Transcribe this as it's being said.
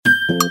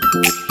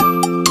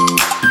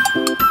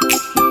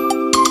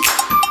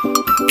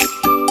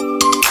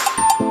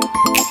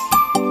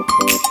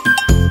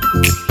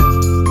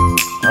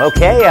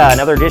Okay,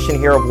 another edition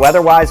here of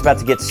Weatherwise about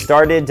to get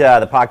started.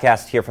 The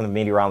podcast here from the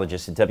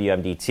Meteorologist at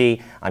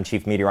WMDT. I'm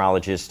Chief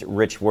Meteorologist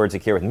Rich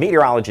Wirdzek here with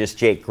Meteorologist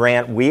Jake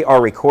Grant. We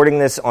are recording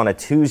this on a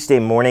Tuesday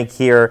morning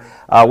here.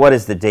 What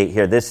is the date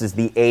here? This is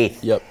the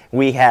 8th. Yep.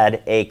 We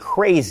had a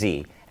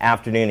crazy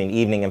afternoon and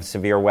evening of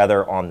severe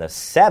weather on the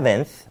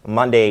 7th,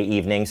 Monday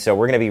evening. So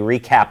we're going to be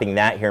recapping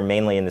that here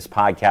mainly in this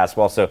podcast.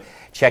 We'll also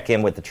check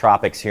in with the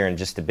tropics here in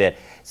just a bit,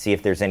 see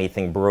if there's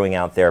anything brewing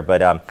out there.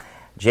 But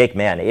Jake,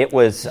 man, it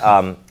was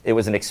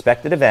an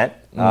expected event.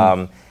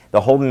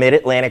 The whole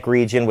mid-Atlantic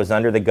region was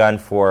under the gun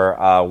for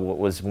what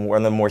was one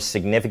of the more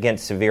significant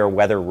severe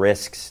weather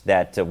risks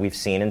that we've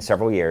seen in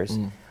several years.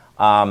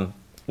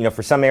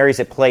 For some areas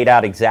it played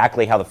out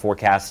exactly how the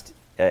forecast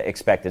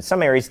expected.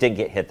 Some areas didn't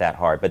get hit that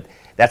hard, but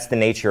that's the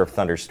nature of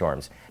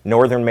thunderstorms.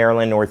 Northern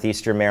Maryland,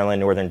 northeastern Maryland,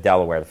 northern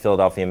Delaware, the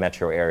Philadelphia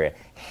metro area,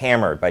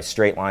 hammered by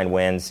straight-line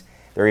winds.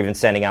 They're even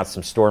sending out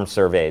some storm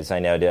surveys, I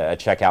know, to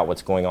check out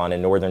what's going on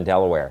in northern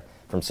Delaware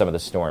from some of the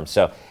storms.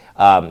 So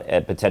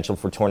potential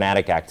for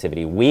tornadic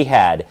activity. We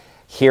had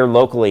here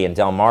locally in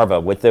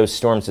Delmarva, with those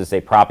storms as they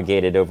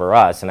propagated over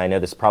us, and I know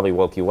this probably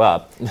woke you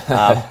up,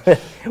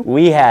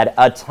 we had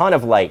a ton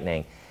of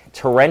lightning,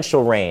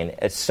 torrential rain,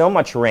 so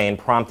much rain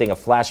prompting a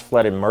flash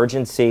flood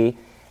emergency,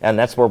 and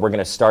that's where we're going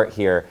to start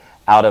here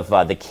out of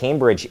the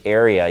Cambridge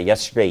area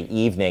yesterday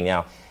evening.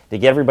 Now, to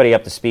get everybody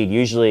up to speed,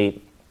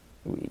 usually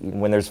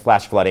when there's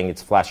flash flooding,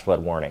 it's flash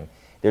flood warning.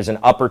 There's an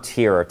upper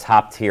tier or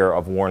top tier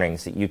of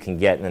warnings that you can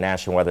get in the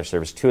National Weather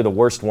Service. Two of the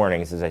worst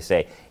warnings, as I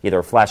say, either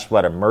a flash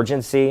flood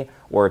emergency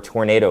or a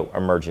tornado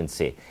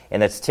emergency.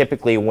 And that's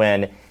typically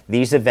when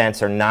these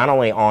events are not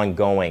only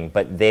ongoing,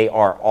 but they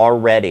are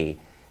already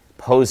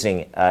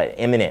posing an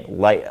imminent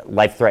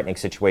life-threatening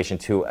situation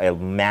to a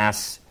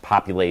mass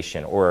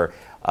population or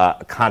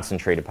a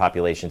concentrated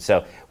population.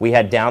 So we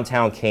had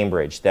downtown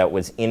Cambridge that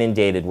was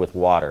inundated with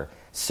water.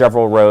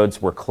 Several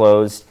roads were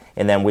closed.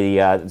 And then we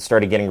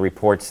started getting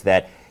reports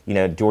that,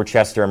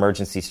 Dorchester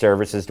Emergency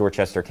Services,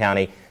 Dorchester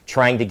County,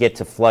 trying to get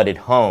to flooded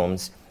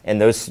homes,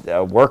 and those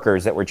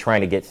workers that were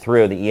trying to get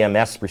through, the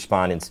EMS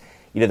respondents,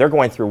 they're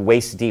going through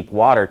waist-deep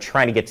water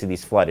trying to get to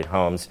these flooded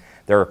homes.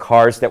 There are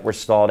cars that were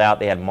stalled out.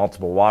 They had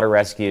multiple water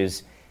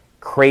rescues.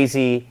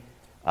 Crazy,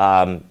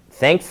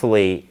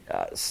 thankfully,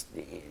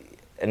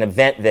 an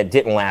event that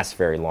didn't last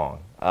very long.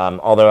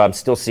 Although I'm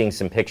still seeing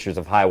some pictures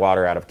of high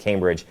water out of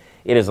Cambridge.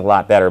 It is a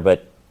lot better,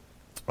 but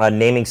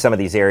naming some of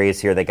these areas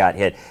here that got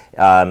hit,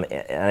 and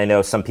I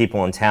know some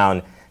people in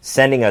town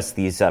sending us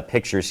these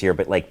pictures here,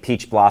 but like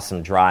Peach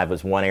Blossom Drive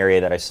was one area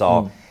that I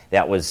saw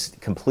that was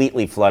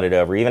completely flooded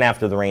over. Even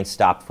after the rain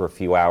stopped for a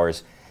few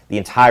hours, the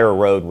entire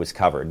road was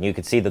covered. And you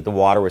could see that the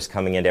water was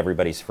coming into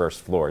everybody's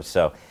first floors.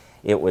 So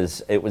it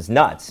was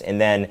nuts.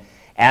 And then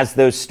as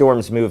those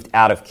storms moved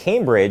out of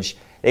Cambridge,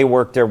 they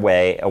worked their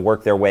way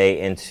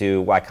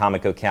into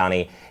Wicomico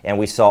County, and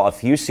we saw a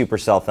few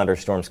supercell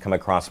thunderstorms come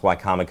across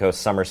Wicomico,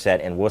 Somerset,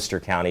 and Worcester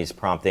counties,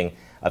 prompting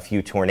a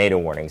few tornado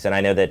warnings. And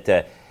I know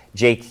that,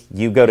 Jake,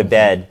 you go to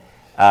bed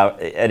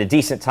at a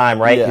decent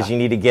time, right? Because you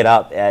need to get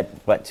up at,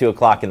 2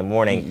 o'clock in the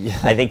morning. Yeah.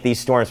 I think these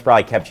storms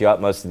probably kept you up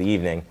most of the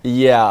evening.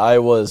 Yeah, I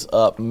was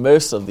up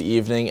most of the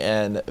evening,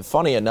 and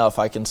funny enough,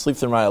 I can sleep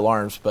through my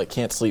alarms, but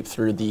can't sleep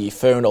through the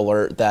phone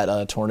alert that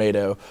a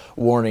tornado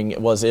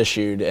warning was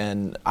issued.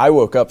 And I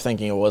woke up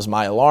thinking it was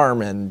my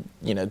alarm and,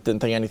 didn't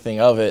think anything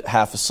of it.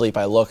 Half asleep,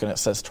 I look, and it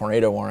says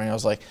tornado warning. I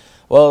was like,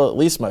 well, at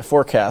least my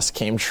forecast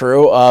came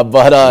true,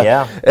 but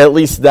at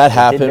least that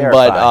happened.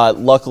 But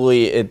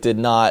luckily, it did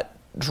not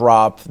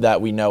drop that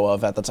we know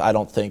of at the time. I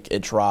don't think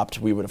it dropped.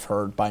 We would have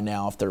heard by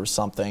now if there was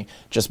something.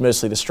 Just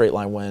mostly the straight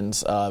line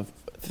winds. I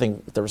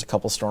think there was a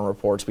couple storm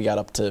reports. We got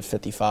up to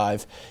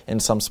 55 in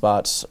some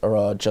spots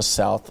just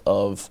south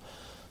of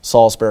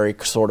Salisbury,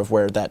 sort of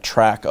where that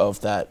track of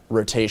that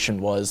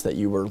rotation was that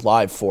you were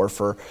live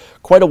for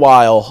quite a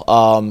while.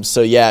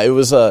 It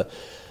was a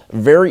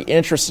very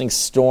interesting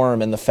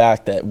storm in the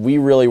fact that we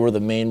really were the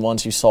main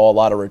ones who saw a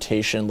lot of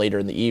rotation later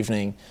in the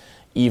evening.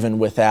 Even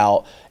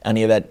without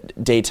any of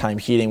that daytime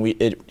heating,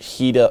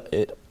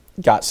 it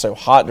got so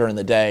hot during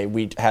the day.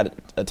 We had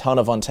a ton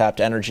of untapped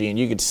energy, and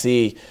you could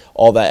see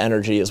all that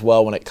energy as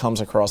well when it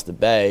comes across the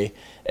bay.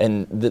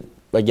 And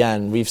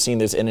again, we've seen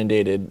those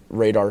inundated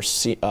radar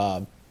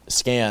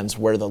scans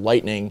where the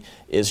lightning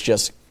is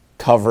just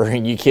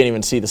covering. You can't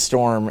even see the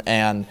storm,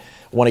 and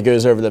when it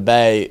goes over the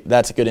bay,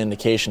 that's a good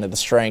indication of the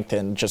strength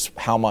and just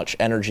how much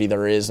energy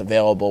there is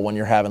available when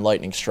you're having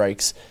lightning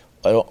strikes.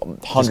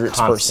 Hundreds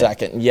per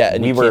second. Yeah,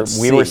 and we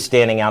were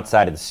standing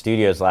outside of the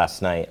studios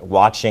last night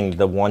watching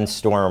the one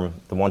storm,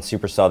 the one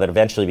supercell that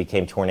eventually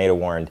became tornado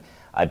warned,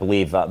 I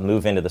believe,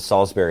 move into the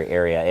Salisbury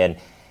area. And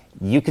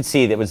you could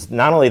see that it was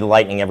not only the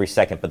lightning every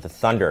second, but the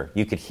thunder.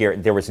 You could hear,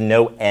 there was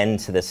no end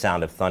to the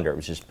sound of thunder. It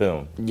was just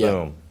boom,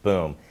 boom,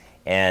 boom.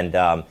 And,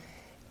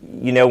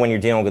 when you're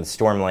dealing with a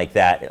storm like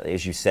that,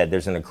 as you said,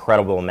 there's an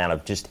incredible amount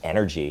of just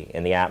energy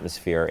in the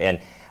atmosphere. And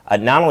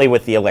not only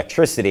with the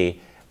electricity,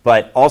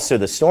 but also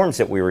the storms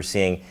that we were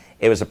seeing,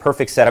 It was a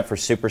perfect setup for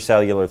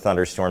supercellular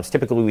thunderstorms.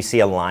 Typically, we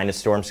see a line of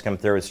storms come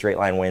through with straight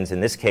line winds. In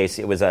this case,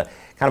 it was a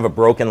kind of a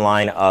broken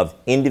line of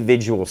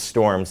individual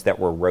storms that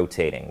were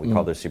rotating. We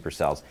call those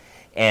supercells.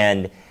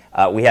 And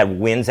we had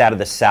winds out of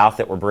the south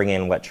that were bringing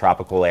in wet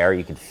tropical air.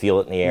 You could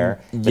feel it in the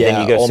air. But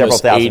then you go several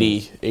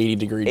thousand. 80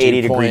 degree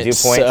dew points.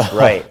 So.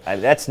 Right.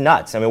 That's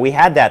nuts. I mean, we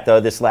had that,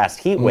 though, this last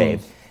heat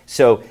wave.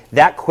 So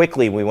that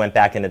quickly we went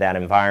back into that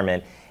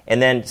environment.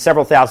 And then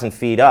several thousand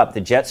feet up,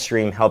 the jet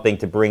stream helping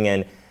to bring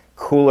in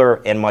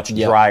cooler and much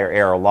drier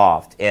air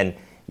aloft. And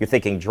you're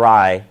thinking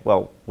dry,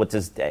 well,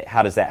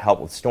 how does that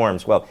help with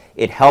storms? Well,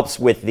 it helps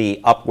with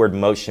the upward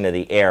motion of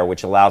the air,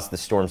 which allows the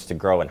storms to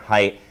grow in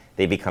height.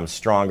 They become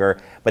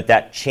stronger. But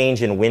that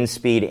change in wind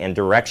speed and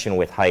direction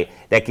with height,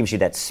 that gives you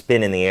that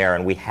spin in the air.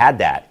 And we had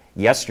that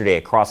yesterday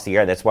across the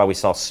air. That's why we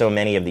saw so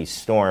many of these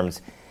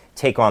storms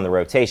take on the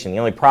rotation. The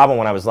only problem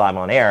when I was live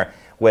on air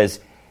was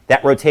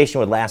that rotation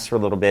would last for a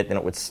little bit, then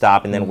it would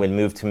stop, and then it would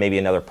move to maybe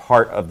another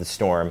part of the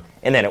storm,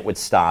 and then it would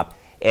stop.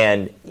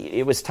 And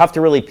it was tough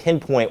to really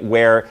pinpoint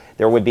where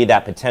there would be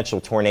that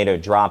potential tornado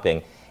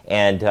dropping.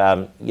 And,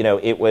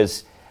 it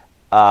was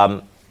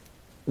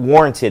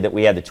warranted that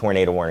we had the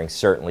tornado warning,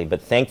 certainly.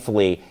 But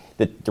thankfully,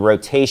 the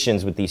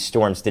rotations with these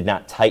storms did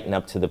not tighten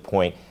up to the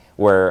point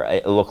where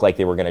it looked like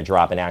they were going to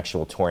drop an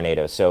actual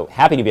tornado. So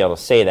happy to be able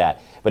to say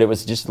that. But it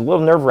was just a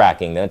little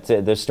nerve-wracking.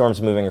 The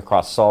storms moving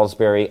across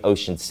Salisbury,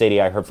 Ocean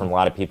City. I heard from a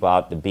lot of people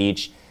out at the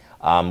beach,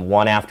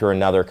 one after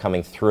another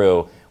coming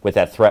through with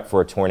that threat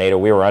for a tornado.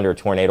 We were under a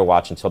tornado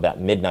watch until about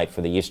midnight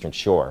for the eastern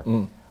shore.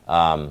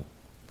 And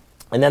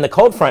then the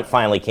cold front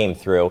finally came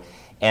through,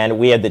 and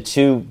we had the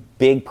two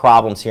big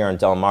problems here in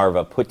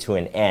Delmarva put to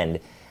an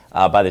end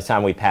by the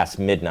time we passed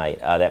midnight.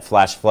 That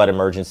flash flood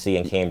emergency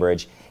in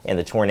Cambridge and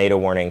the tornado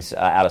warnings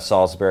out of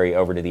Salisbury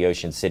over to the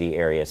Ocean City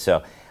area.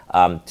 So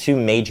two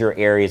major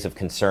areas of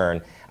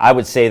concern. I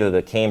would say that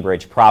the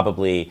Cambridge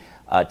probably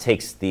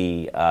takes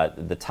the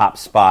top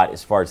spot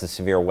as far as the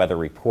severe weather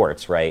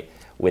reports, right,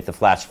 with the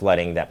flash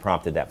flooding that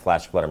prompted that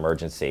flash flood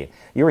emergency.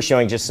 You were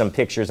showing just some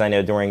pictures, I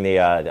know, during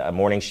the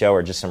morning show,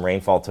 or just some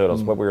rainfall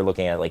totals. What we were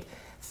looking at, like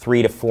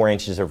 3 to 4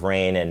 inches of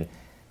rain in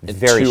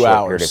very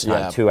short period of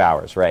time. Yeah. 2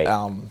 hours, right.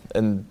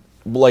 And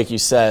like you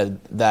said,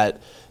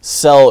 that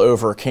cell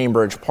over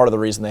Cambridge, part of the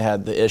reason they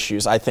had the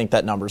issues, I think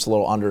that number's a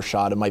little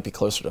undershot. It might be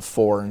closer to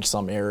 4 in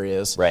some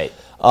areas. Right.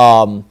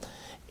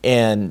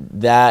 And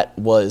that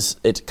was,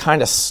 it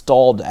kind of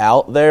stalled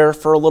out there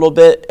for a little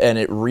bit, and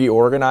it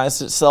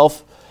reorganized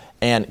itself.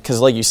 And because,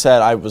 like you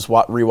said, I was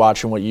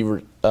rewatching what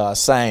you were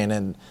saying,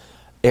 and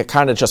it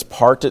kind of just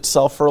parked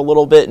itself for a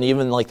little bit, and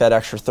even like that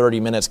extra 30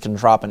 minutes can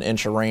drop an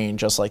inch of rain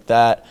just like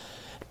that.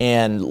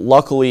 And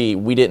luckily,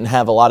 we didn't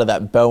have a lot of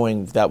that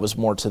bowing that was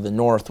more to the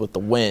north with the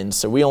wind,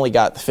 so we only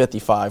got the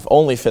 55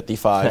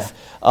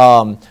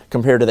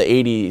 compared to the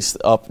 80s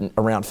up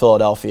around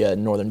Philadelphia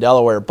and northern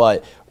Delaware.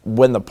 But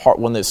when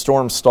the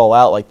storms stall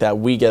out like that,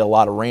 we get a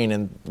lot of rain,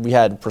 and we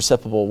had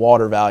precipitable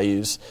water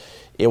values.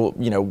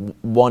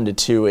 1 to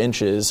 2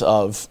 inches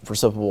of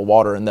precipitable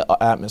water in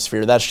the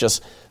atmosphere. That's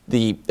just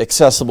the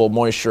accessible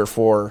moisture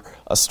for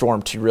a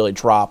storm to really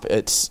drop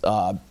its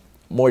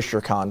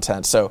moisture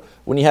content. So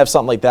when you have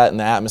something like that in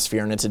the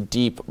atmosphere and it's a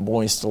deep,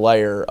 moist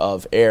layer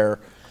of air,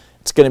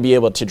 it's going to be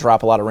able to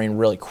drop a lot of rain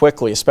really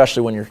quickly,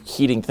 especially when you're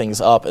heating things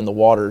up and the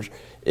water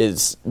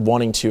is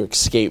wanting to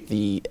escape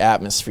the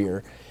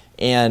atmosphere.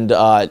 And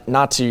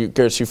not to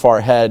go too far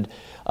ahead,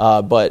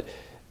 but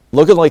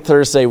looking like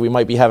Thursday, we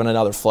might be having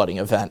another flooding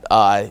event.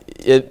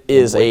 It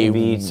wouldn't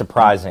be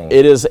surprising.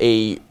 It is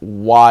a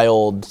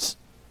wild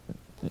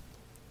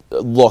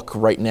look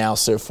right now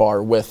so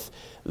far with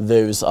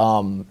those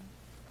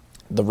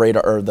the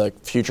radar or the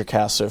future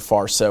cast so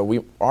far. So we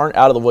aren't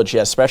out of the woods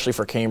yet, especially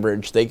for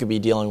Cambridge. They could be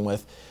dealing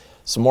with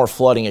some more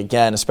flooding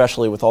again,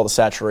 especially with all the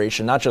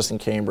saturation, not just in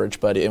Cambridge,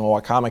 but in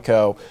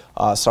Wacomico,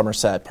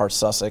 Somerset, parts of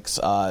Sussex,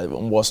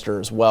 and Worcester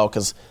as well,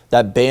 because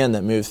that band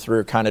that moved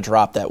through kind of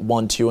dropped that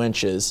 1-2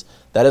 inches.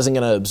 That isn't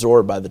going to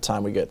absorb by the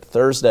time we get to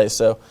Thursday,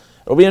 so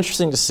it'll be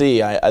interesting to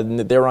see.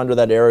 They were under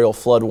that aerial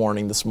flood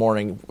warning this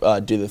morning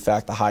due to the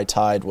fact the high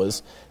tide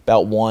was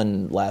about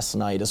 1 last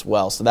night as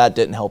well, so that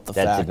didn't help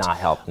That did not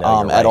help,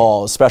 no, at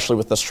all, especially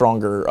with the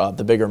stronger,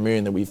 the bigger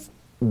moon that we've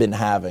been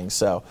having.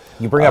 So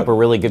you bring up a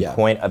really good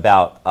point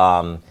about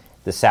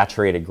the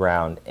saturated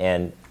ground,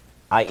 and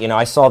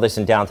I saw this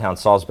in downtown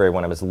Salisbury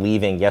when I was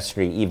leaving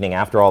yesterday evening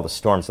after all the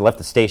storms. I left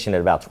the station at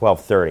about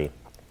 12:30,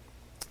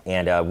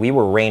 and we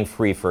were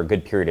rain-free for a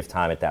good period of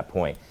time at that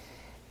point.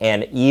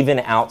 And even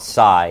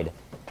outside,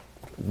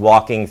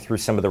 walking through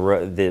some of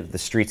the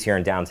streets here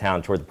in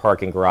downtown toward the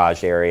parking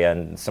garage area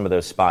and some of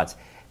those spots,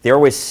 there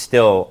was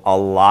still a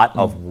lot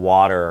of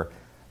water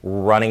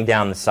running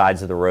down the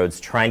sides of the roads,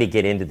 trying to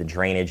get into the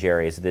drainage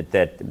areas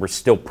that were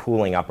still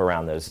pooling up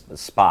around those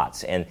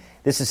spots. And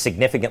this is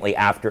significant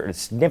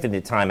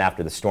time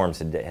after the storms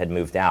had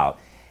moved out.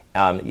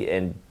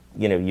 And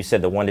you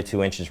said the 1 to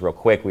 2 inches real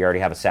quick. We already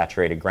have a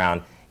saturated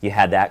ground. You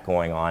had that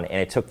going on, and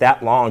it took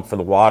that long for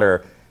the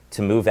water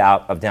to move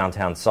out of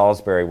downtown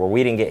Salisbury, where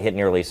we didn't get hit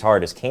nearly as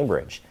hard as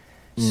Cambridge.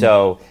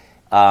 So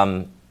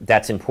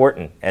that's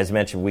important. As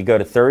mentioned, we go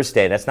to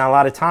Thursday. That's not a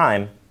lot of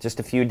time, just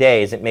a few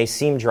days. It may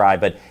seem dry,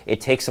 but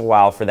it takes a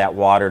while for that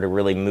water to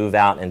really move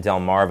out in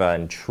Delmarva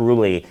and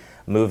truly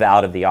move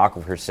out of the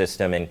aquifer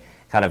system and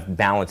kind of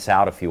balance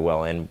out, if you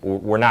will. And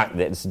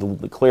it's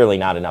clearly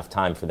not enough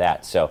time for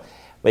that. So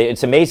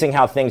it's amazing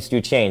how things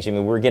do change. I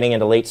mean, we're getting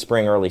into late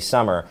spring, early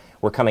summer.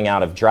 We're coming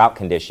out of drought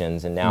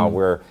conditions, and now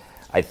we're,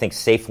 I think,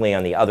 safely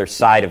on the other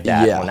side of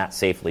that. Well, not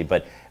safely,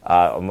 but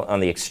on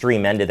the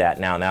extreme end of that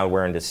now. Now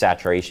we're into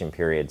saturation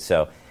period.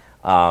 So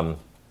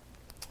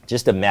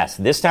just a mess.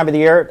 This time of the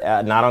year,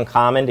 not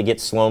uncommon to get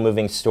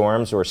slow-moving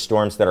storms or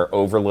storms that are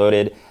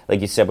overloaded,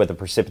 like you said, with the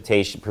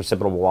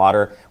precipitable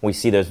water. We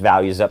see those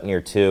values up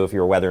near 2 if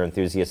you're a weather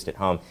enthusiast at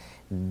home.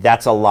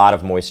 That's a lot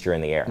of moisture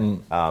in the air,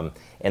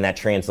 and that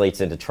translates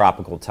into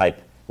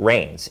tropical-type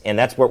rains. And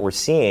that's what we're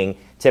seeing,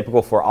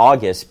 typical for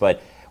August,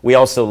 but we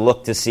also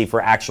look to see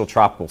for actual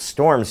tropical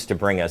storms to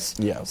bring us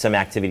some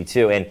activity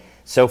too. And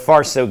so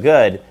far, so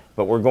good.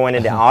 But we're going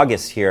into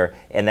August here,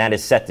 and that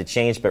is set to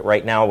change. But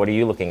right now, what are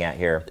you looking at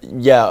here?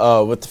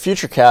 Yeah, with the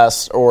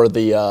Futurecast or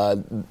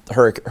the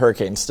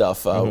hurricane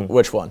stuff,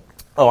 which one?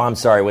 Oh, I'm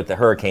sorry, with the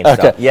hurricane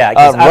stuff. Yeah,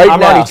 because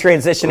I'm already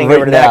transitioning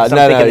over to that because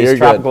I'm thinking these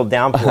tropical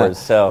downpours.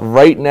 So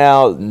right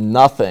now,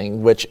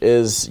 nothing, which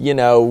is,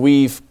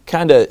 we've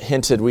kind of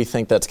hinted we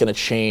think that's going to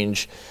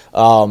change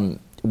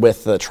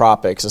with the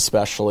tropics,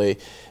 especially.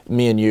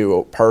 Me and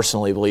you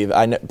personally believe.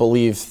 I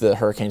believe the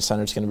Hurricane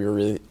Center is going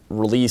to be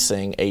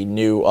releasing a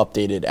new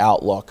updated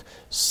outlook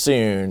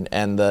soon,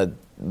 and the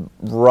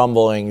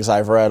rumblings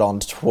I've read on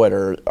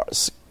Twitter,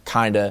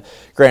 kind of,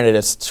 granted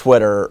it's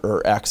Twitter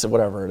or X or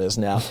whatever it is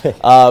now,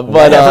 but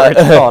whatever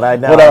it's called,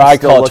 whatever I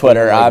call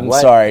Twitter. I'm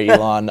sorry,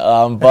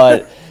 Elon,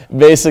 but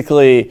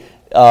basically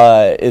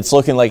it's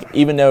looking like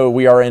even though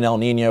we are in El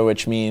Nino,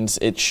 which means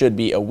it should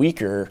be a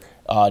weaker,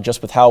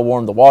 just with how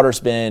warm the water's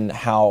been,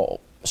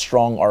 how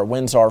strong our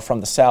winds are from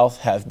the south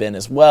have been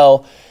as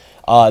well.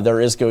 There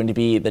is going to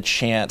be the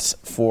chance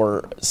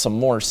for some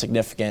more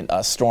significant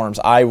storms.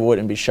 I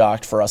wouldn't be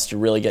shocked for us to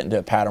really get into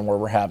a pattern where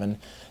we're having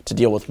to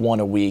deal with one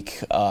a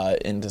week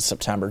into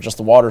September. Just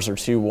the waters are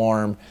too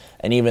warm,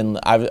 and even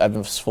I've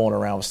been fooling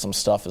around with some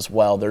stuff as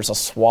well. There's a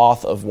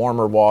swath of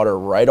warmer water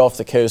right off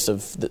the coast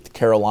of the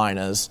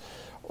Carolinas,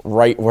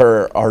 right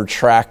where our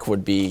track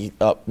would be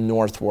up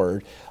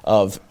northward,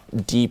 of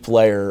deep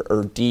layer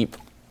or deep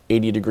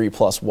 80-degree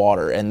plus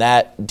water, and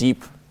that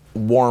deep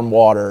warm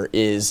water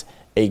is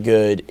a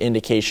good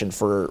indication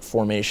for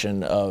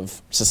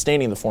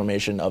sustaining the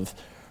formation of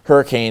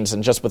hurricanes.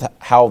 And just with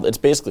how it's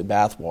basically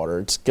bath water,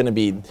 it's going to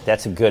be,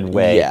 that's a good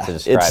way to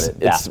describe it.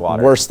 Bath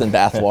water. It's worse than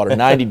bath water.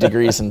 90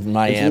 degrees in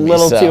Miami.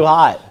 It's a little too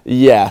hot.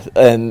 Yeah,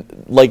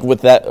 and like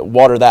with that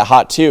water that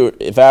hot too,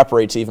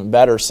 evaporates even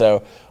better.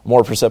 So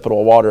more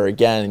precipitable water,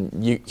 again,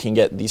 you can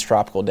get these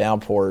tropical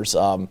downpours.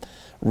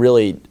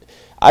 Really,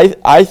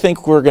 I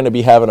think we're going to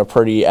be having a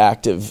pretty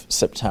active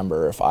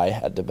September, if I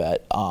had to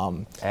bet.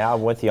 Yeah,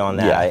 I'm with you on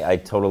that. Yeah. I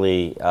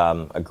totally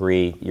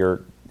agree.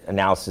 Your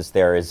analysis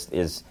there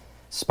is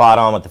spot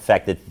on with the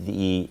fact that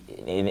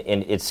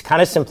and it's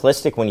kind of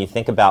simplistic when you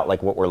think about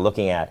like what we're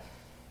looking at.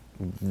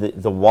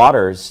 The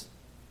waters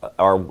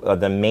are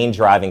the main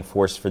driving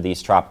force for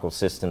these tropical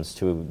systems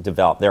to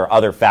develop. There are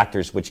other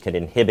factors which could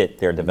inhibit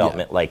their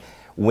development, like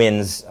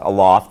winds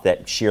aloft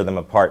that shear them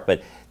apart,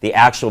 but the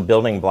actual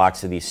building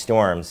blocks of these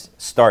storms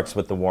starts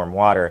with the warm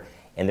water,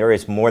 and there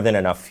is more than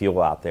enough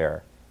fuel out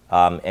there,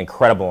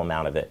 incredible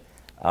amount of it,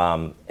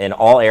 in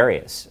all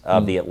areas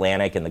of the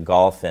Atlantic and the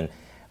Gulf, and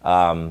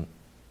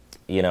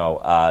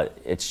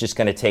it's just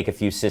going to take a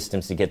few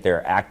systems to get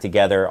their act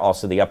together.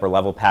 Also, the upper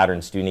level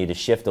patterns do need to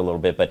shift a little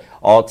bit, but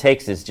all it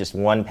takes is just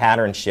one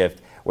pattern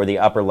shift where the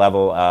upper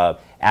level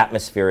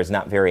atmosphere is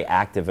not very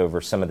active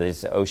over some of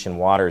these ocean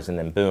waters, and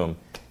then boom,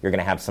 you're going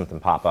to have something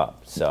pop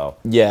up. So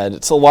yeah,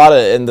 it's a lot of,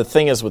 and the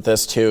thing is with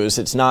this too is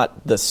it's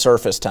not the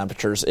surface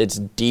temperatures, it's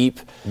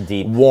deep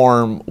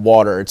warm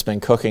water. It's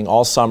been cooking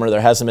all summer. There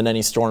hasn't been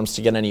any storms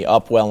to get any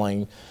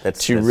upwelling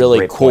to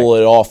really cool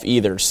it off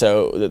either.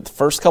 So the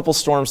first couple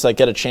storms that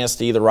get a chance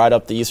to either ride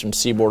up the eastern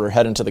seaboard or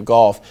head into the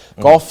Gulf,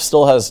 Gulf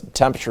still has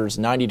temperatures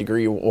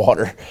 90-degree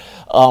water,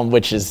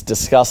 which is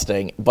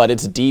disgusting, but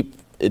it's deep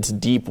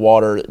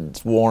water,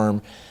 it's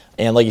warm.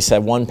 And like you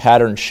said, one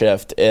pattern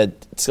shift,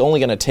 it's only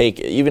going to take,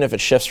 even if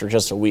it shifts for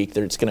just a week,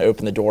 it's going to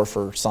open the door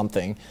for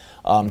something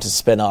to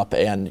spin up.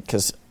 And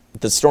because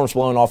the storms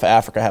blowing off of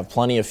Africa have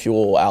plenty of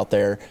fuel out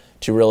there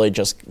to really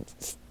just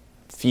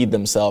feed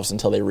themselves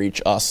until they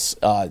reach us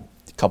a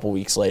couple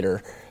weeks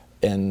later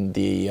in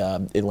the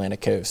Atlantic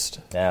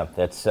coast. Yeah,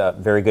 that's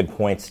very good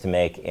points to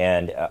make.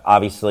 And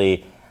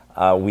obviously,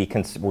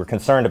 we're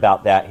concerned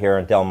about that here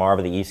in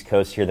Delmarva, the East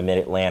Coast here, the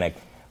Mid-Atlantic,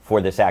 for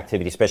this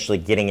activity, especially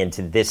getting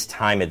into this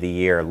time of the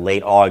year,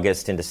 late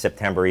August into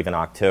September, even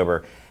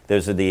October.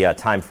 Those are the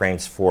time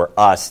frames for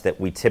us that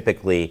we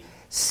typically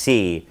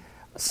see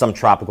some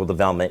tropical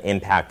development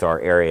impact our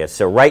area.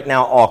 So right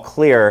now, all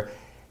clear.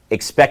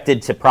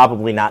 expected to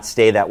probably not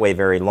stay that way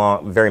very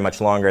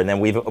much longer. And then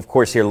we, of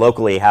course, here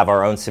locally have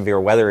our own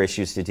severe weather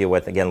issues to deal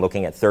with. Again,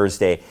 looking at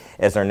Thursday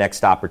as our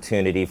next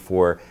opportunity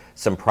for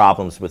some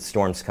problems with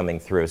storms coming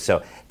through.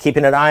 So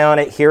keeping an eye on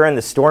it here in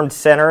the Storm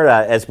Center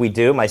as we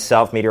do.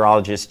 Myself,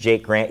 meteorologist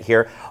Jake Grant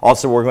here.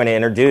 Also, we're going to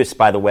introduce,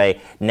 by the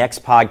way,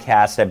 next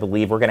podcast, I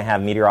believe we're going to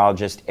have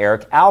meteorologist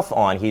Eric Alf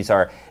on. He's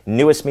our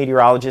newest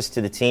meteorologist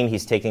to the team.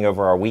 He's taking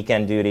over our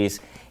weekend duties.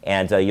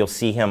 And you'll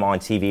see him on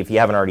TV. If you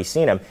haven't already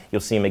seen him,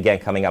 you'll see him again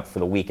coming up for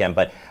the weekend.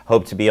 But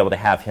hope to be able to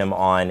have him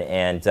on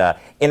and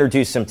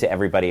introduce him to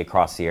everybody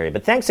across the area.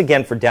 But thanks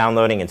again for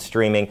downloading and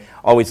streaming.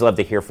 Always love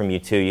to hear from you,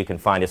 too. You can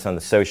find us on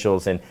the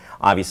socials and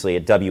obviously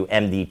at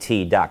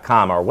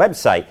WMDT.com, our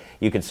website.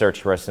 You can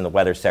search for us in the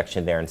weather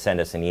section there and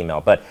send us an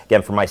email. But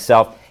again, for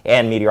myself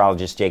and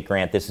meteorologist Jake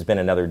Grant, this has been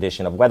another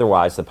edition of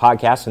Weatherwise, the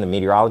podcast from the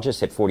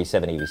Meteorologist at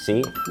 47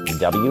 ABC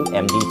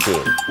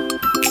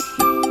WMDT.